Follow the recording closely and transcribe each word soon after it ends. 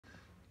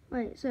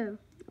Right, so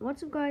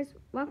what's up guys,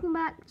 welcome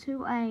back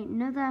to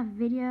another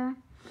video.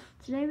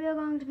 Today we are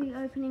going to be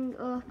opening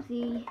up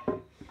the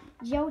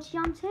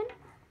Jolteon tin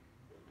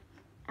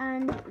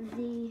and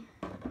the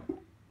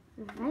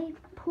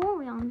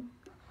Vaporeon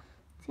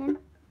tin.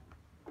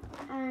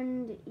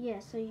 And yeah,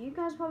 so you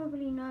guys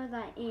probably know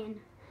that in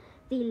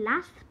the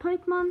last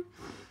Pokemon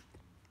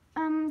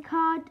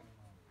card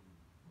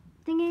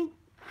thingy,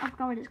 I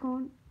forgot what it's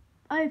called,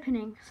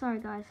 opening,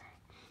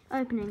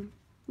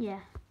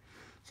 yeah.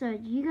 So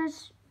you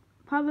guys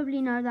probably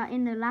know that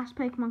in the last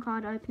Pokemon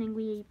card opening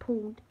we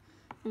pulled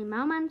a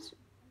Mailman's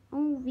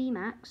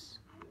vmax,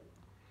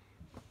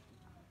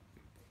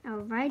 a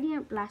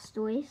Radiant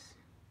Blastoise,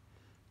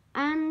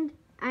 and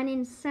an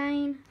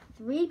insane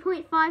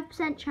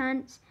 3.5%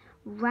 chance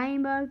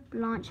Rainbow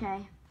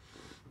Blanche.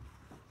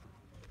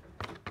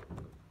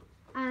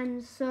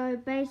 And so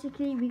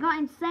basically we got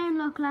insane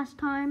luck last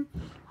time.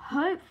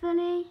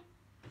 Hopefully,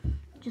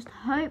 just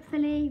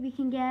hopefully we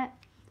can get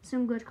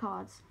some good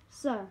cards.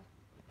 So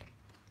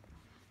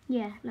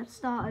yeah, let's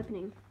start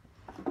opening.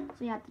 So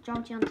we have the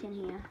Jolteon tin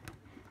here.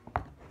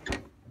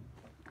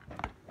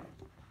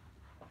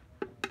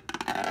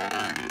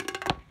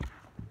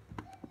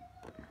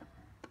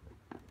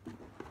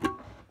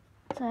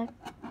 So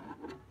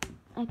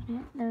open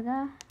it, there we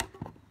go.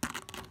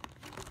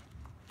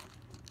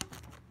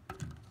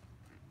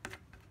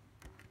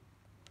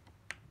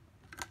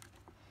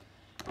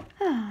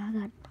 Oh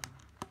god.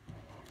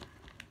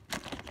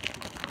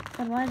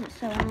 God, why is it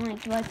so annoying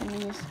to open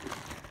these?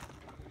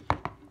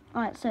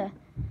 Alright, so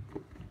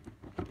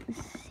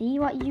see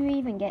what you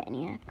even get in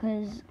here,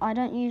 because I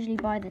don't usually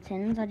buy the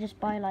tins, I just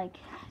buy like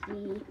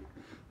the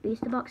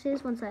booster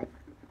boxes. One sec.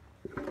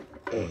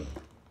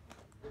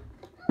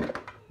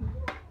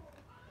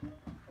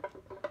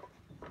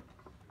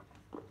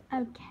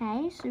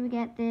 Okay, so we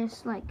get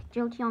this like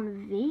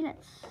Jolteon V.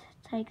 Let's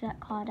take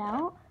that card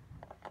out.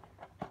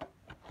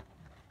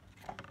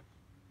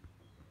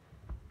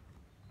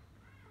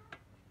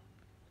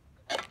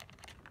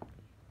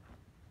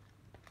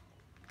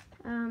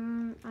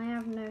 I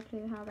have no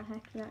clue how the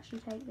heck you actually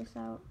take this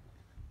out.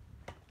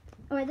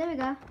 Oh wait, there we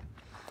go.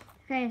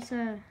 Okay,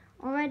 so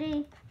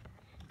already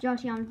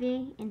Jolteon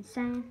V,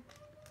 insane.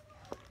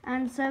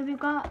 And so we've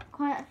got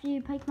quite a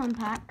few Pokemon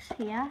packs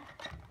here.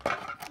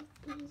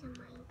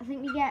 I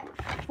think we get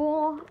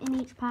 4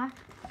 in each pack.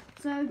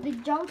 So the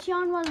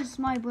Jolteon was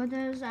my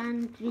brother's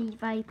and the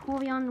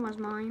Vaporeon was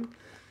mine.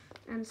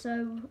 And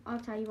so I'll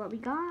tell you what we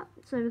got.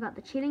 So we got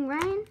the Chilling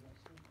Reign,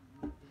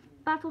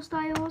 Battle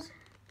Styles,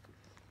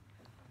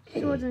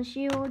 Swords and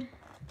Shield,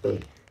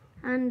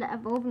 and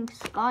Evolving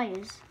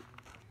Skies.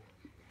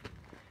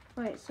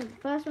 Right, so the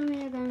first one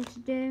we are going to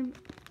do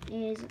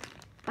is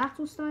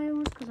Battle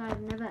Styles, because I've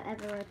never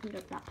ever opened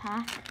up that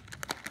pack.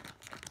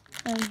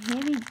 So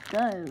here we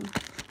go.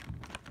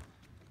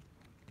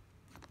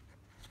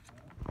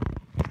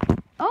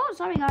 Oh,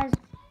 sorry guys.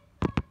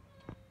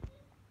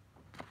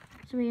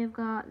 So we have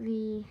got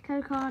the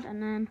code card,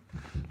 and then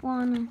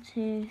 1,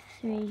 2,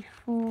 3,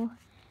 4,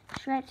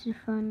 straight to the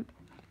front.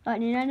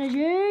 Lightning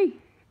Energy!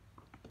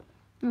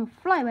 Oh,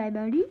 fly away,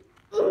 buddy.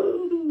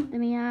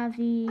 Then we have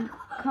the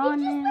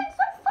Carnage,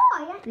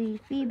 the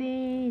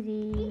Phoebe,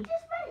 the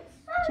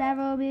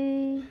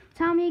Cherubi.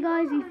 Tell me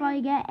guys if I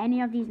get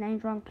any of these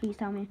names wrong, please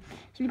tell me.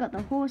 So we got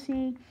the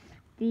Horsey,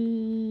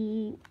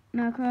 the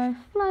Murkrow,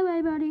 fly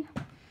away, buddy.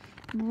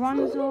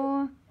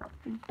 Bronzor,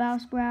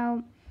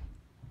 Bellsprout.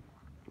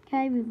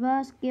 Okay,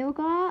 reverse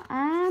Gilgar,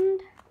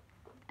 and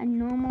a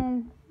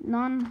normal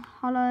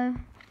non-hollow,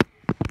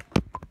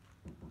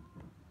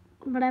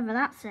 whatever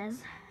that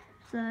says.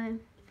 So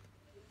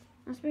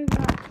that's what we've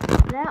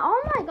got there.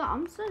 Oh my god,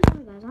 I'm so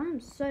sorry guys, I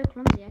am so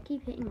clumsy. I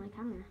keep hitting my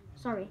camera.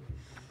 Sorry.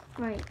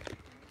 Right.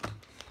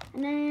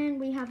 And then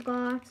we have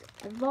got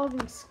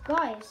Evolving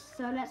Skies.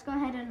 So let's go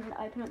ahead and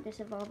open up this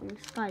Evolving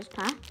Skies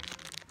pack.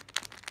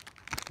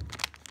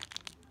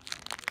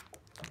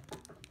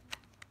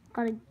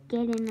 Gotta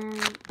get in there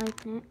and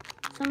open it.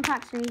 Some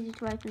packs are easy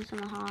to open, some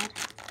are hard.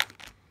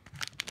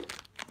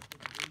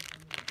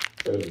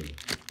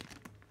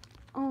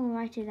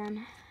 Alrighty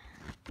then.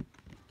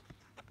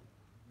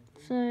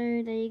 So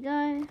there you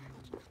go.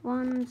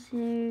 1,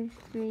 2,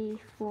 3,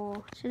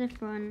 4 to the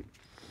front.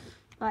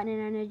 Lightning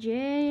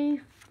Energy,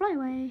 fly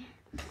away.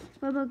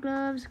 Rubber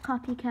Gloves,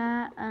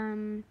 Copycat,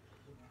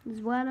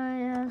 as well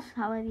as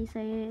however you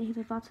say it,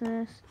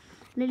 Hippopotamus,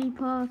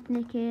 Lillipuff,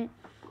 Nickit,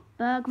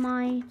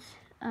 Bergmite,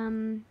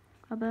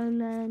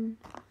 Abolan,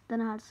 don't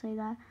know how to say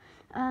that.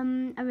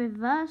 A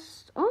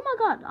reversed. Oh my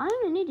god, I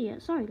am an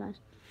idiot. Sorry guys.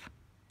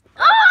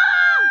 Oh!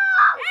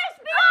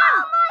 Espeon!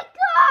 Oh my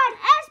god!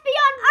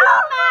 Espeon!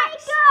 Oh my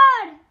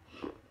god!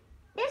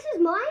 This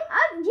is mine?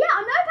 Yeah,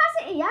 I'm not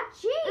passing it yet.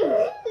 Jeez. Let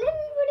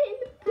me put it in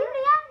the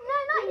pack. No,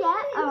 not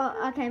yet.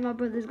 Oh, okay, my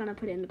brother's gonna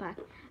put it in the pack.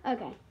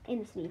 Okay, in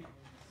the sleeve.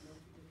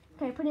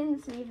 Okay, put it in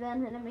the sleeve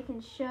then, and then we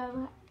can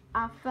show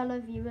our fellow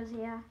viewers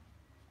here.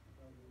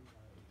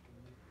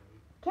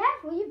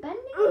 Careful, you're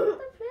bending it with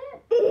the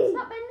flip.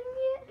 Stop bending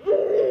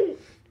it.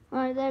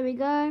 Alright, there we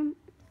go.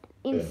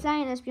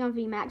 insane espeon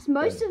vmax.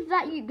 Most of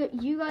that you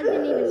guys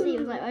didn't even see. It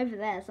was like over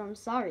there, so I'm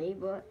sorry,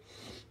 but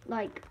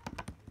like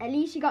at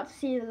least you got to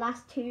see the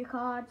last 2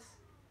 cards.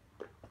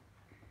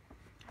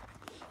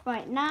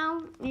 Right,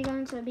 now we're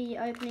going to be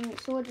opening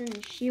Swords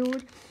and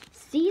Shield.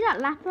 See that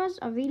Lapras?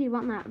 I really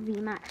want that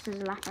vmax as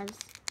Lapras.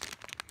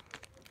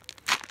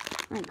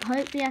 Like,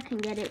 hopefully I can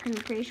get it, because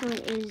I'm pretty sure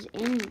it is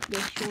in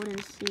this Sword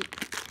and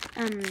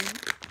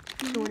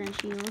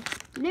Shield.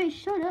 No,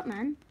 shut up,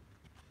 man.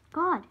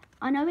 God,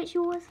 I know it's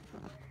yours.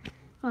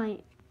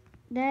 Right,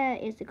 there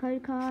is the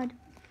code card.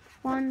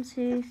 1,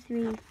 2,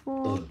 3,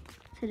 4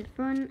 to the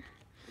front.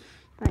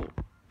 Right,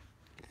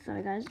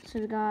 sorry guys. So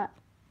we got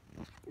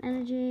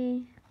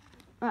energy.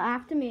 Right, I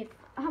have to move.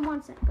 I have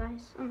 1 sec,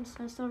 guys. I'm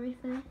so sorry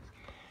for this.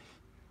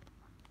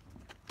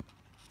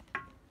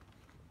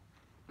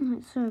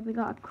 Right, so we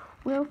got a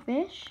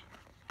Quillfish,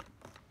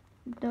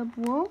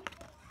 Double.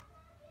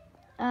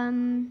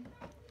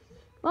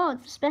 Well,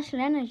 it's special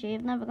energy.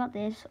 I've never got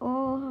this.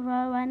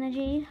 Oro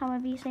energy,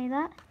 however you say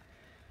that.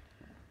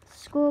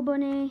 Score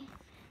Bunny,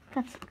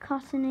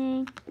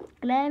 Cottony,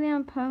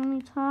 Galarian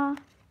Ponyta,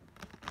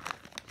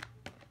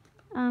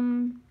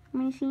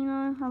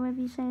 Minicino,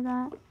 however you say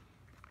that.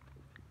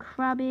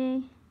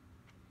 Krabby,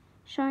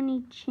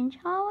 Shiny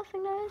Chinchou, I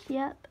think that is.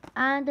 Yep,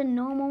 and a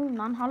normal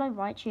non-hollow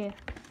Raichu.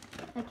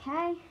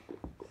 Okay,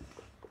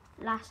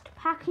 last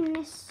pack in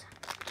this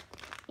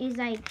is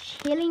a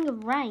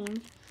Chilling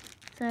Rain.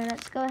 So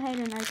let's go ahead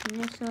and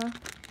open this up.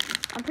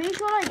 I'm pretty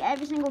sure like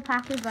every single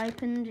pack we've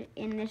opened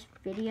in this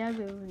video,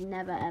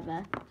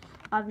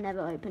 I've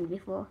never opened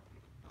before.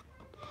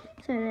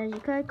 So there's your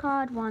code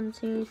card, 1,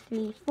 2,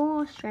 3,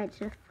 4, straight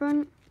to the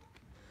front.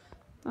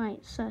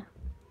 Right, so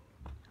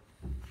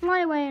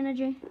Flyaway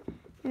energy.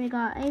 Then we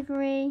got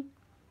Avery,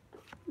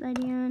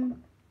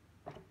 Ladian,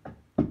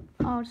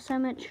 Old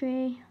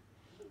Cemetery,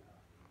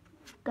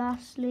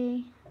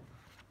 Ghastly,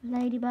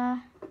 Ladybird,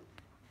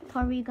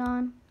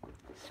 Porygon,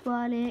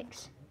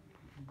 Swirlix,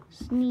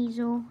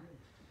 Sneasel,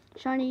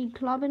 Shiny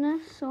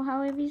Clobinus, or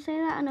however you say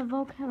that, and a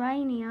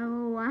Volcarania,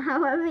 or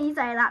however you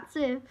say that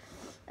too.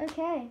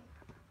 Okay,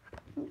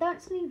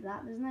 don't sleeve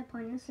that, there's no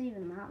point in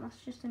sleeving that, that's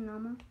just a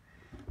normal.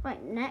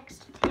 Right,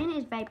 next tin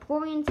is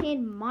Vaporeon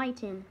Tin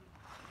Mightin.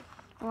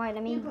 Alright,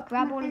 let me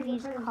grab all of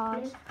these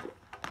cards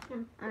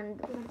and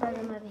throw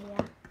them over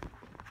here.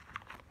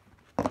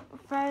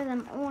 Throw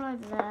them all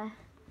over there.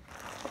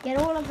 Get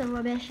all of the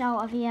rubbish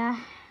out of here.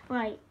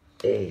 Right,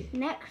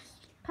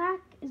 next pack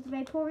is the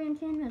Vaporeon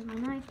tin. There's my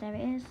knife, there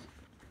it is.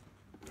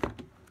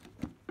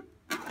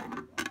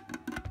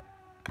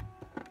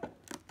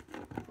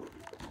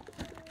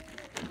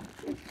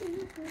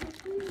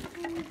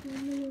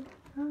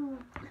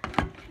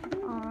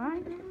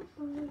 Alright,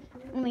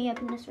 let me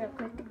open this real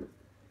quick.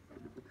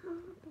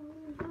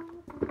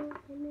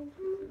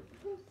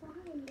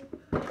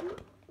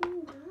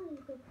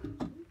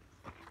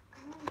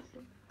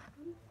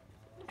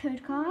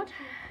 Code card.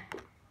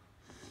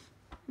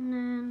 And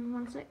then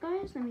 1 sec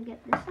guys, let me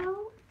get this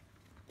out.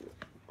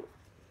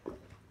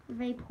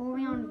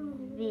 Vaporeon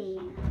V.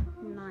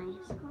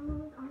 Nice.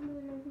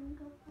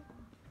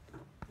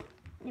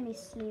 Let me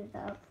sleeve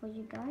that up for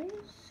you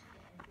guys.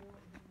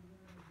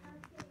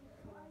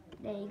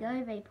 There you go,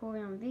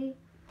 Vaporeon V.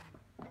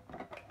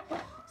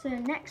 So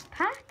next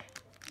pack,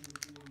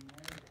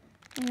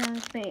 I'm going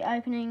to be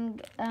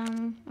opening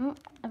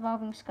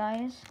Evolving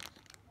Skies.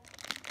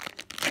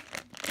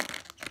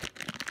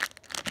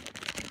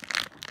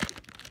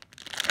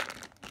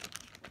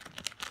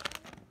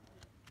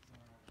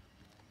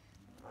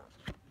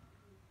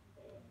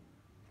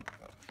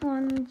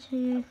 One,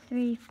 2,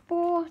 3,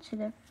 4 to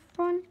the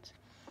front.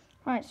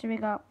 Right, so we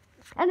got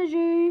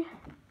Energy,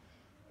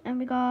 and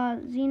we got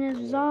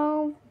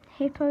Xenazol,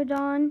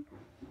 Hippowdon,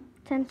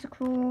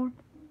 Tentacruel,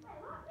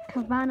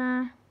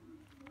 Cabana,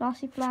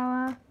 Glossy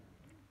Flower,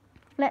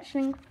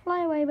 Fletchling,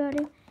 Flyaway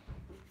Birdie,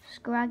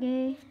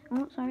 Scraggy,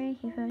 oh sorry,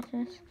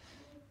 Hippopotas,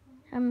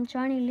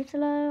 Shiny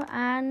Littlo,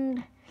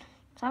 and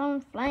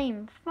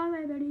Talonflame,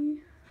 Flyaway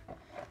Birdie.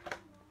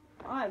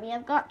 Alright, we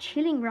have got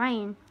Chilling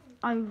Rain.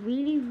 I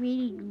really,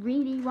 really,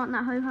 really want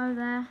that Ho-Ho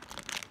there.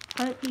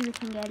 Hopefully we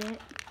can get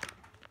it.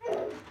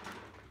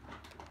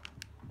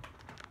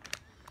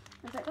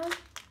 Where's that go?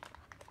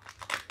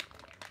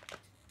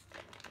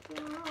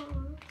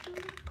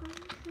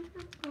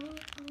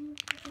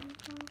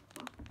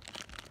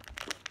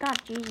 God,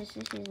 Jesus,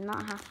 this is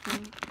not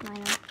happening.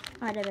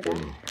 Right, there we go.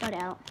 Got it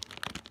out.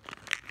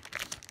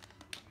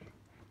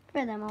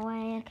 Throw them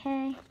away,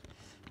 okay.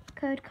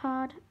 Code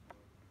card.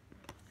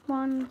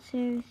 1,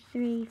 2,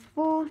 3,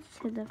 4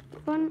 to the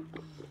front.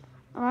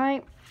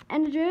 Alright,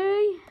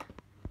 Energy,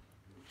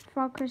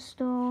 Frog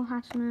Crystal,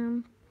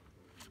 Hatsune,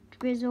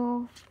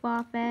 Drizzle,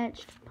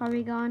 Farfetch'd,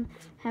 Porygon,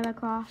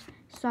 Heracross,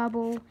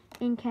 Sobble,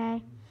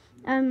 Inkay,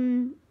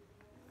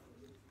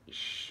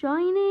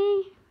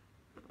 Shiny,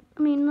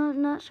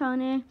 not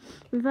Shiny,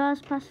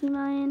 Reverse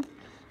Passimian,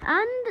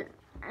 and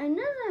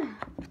another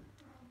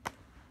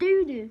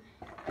Doodoo.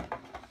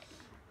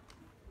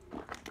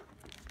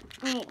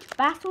 Right,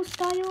 Battle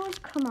Styles,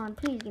 come on,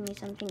 please give me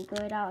something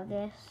good out of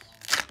this.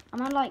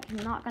 Am I like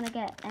not gonna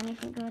get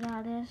anything good out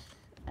of this?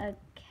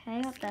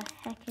 Okay, what the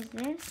heck is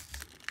this?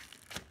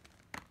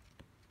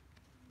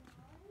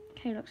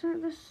 Okay, looks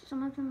like this.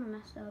 Some of them are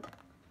messed up.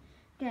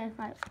 Okay,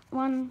 right.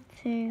 1,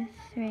 2,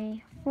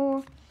 3,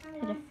 4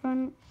 to the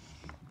front.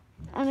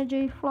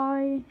 Energy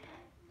fly,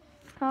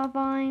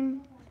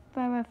 carbine,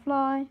 Pharaoh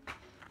fly,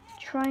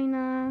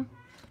 trainer,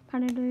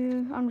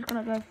 Panadu. I'm just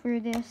gonna go through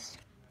this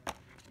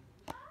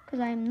because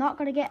I am not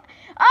gonna get.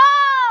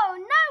 Oh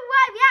no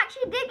way! We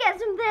actually did get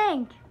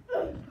something.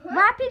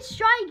 Rapid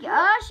strike,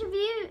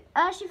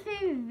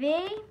 Urshifu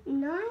V.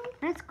 No.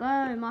 Let's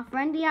go. My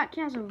friend he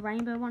actually has a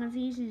rainbow one of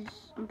these.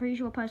 I'm pretty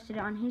sure I posted it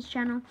on his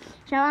channel.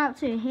 Shout out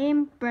to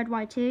him,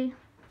 BreadYT.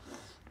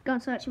 Go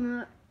and search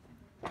him up.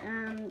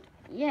 And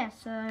yeah,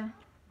 so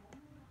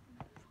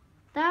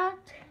that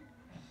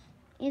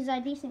is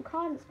a decent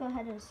card. Let's go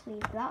ahead and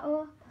sleeve that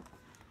up.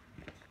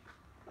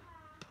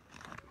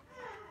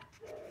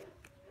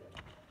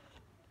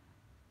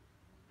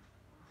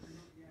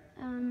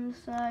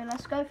 So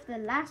let's go for the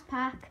last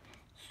pack,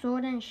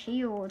 Sword and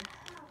Shield.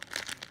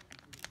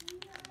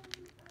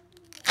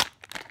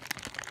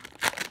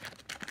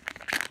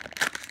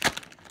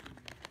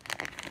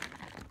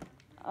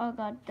 Oh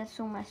god, that's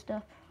all messed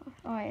up.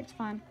 Alright, it's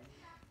fine.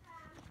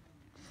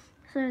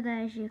 So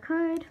there's your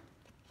code.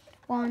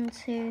 1,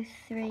 2,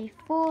 3,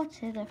 4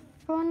 to the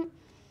front.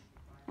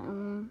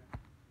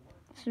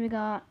 So we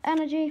got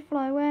Energy,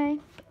 Fly Away,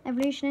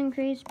 Evolution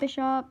Increase,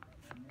 Bishop,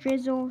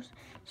 Drizzles,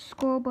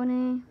 Score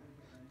Bunny,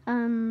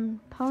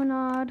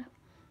 Ponard,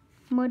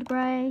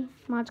 Mudbray,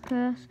 Mud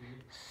Curse,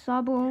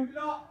 Sobble,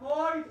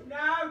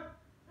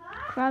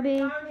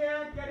 Krabby.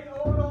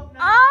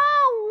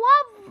 Oh,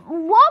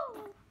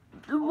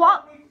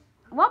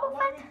 Wobble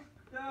Fett?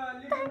 The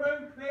living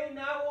room clean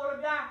now, all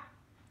of that.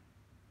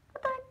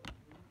 What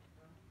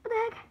the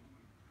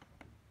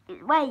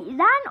heck? Wait, is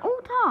that an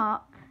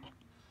alt-art?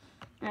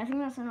 I think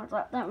that's an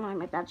alt-art. Don't mind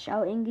my dad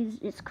shouting.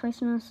 It's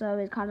Christmas, so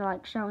it's kind of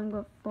like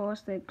shouting for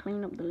us to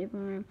clean up the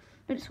living room.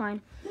 But it's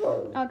fine.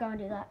 I'll go and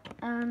do that.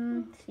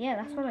 So yeah,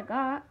 that's what I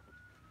got.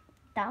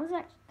 That's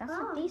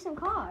a decent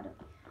card.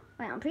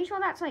 Wait, I'm pretty sure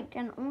that's like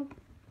an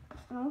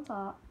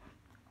alt-art.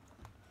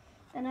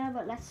 Don't know,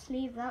 but let's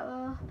sleeve that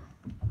up.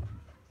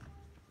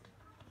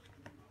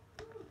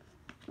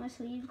 My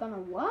sleeve's gonna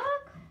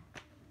work?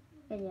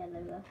 Yeah, there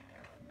we go.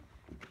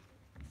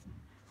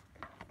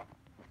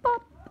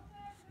 Pop!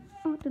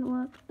 Oh, it didn't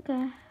work.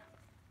 Okay.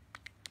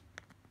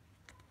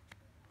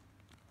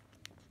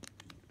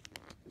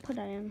 Put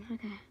that in.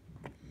 Okay.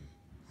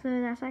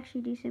 So that's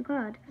actually a decent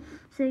card.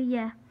 So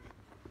yeah.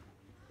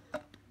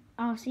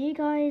 I'll see you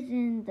guys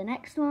in the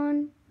next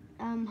one.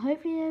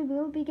 Hopefully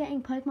we'll be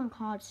getting Pokemon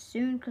cards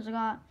soon because I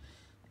got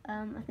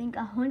I think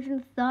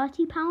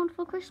 £130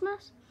 for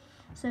Christmas.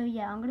 So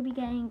yeah, I'm going to be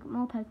getting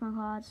more Pokemon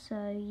cards.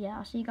 So yeah,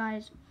 I'll see you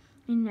guys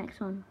in the next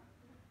one.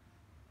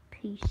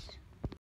 Peace.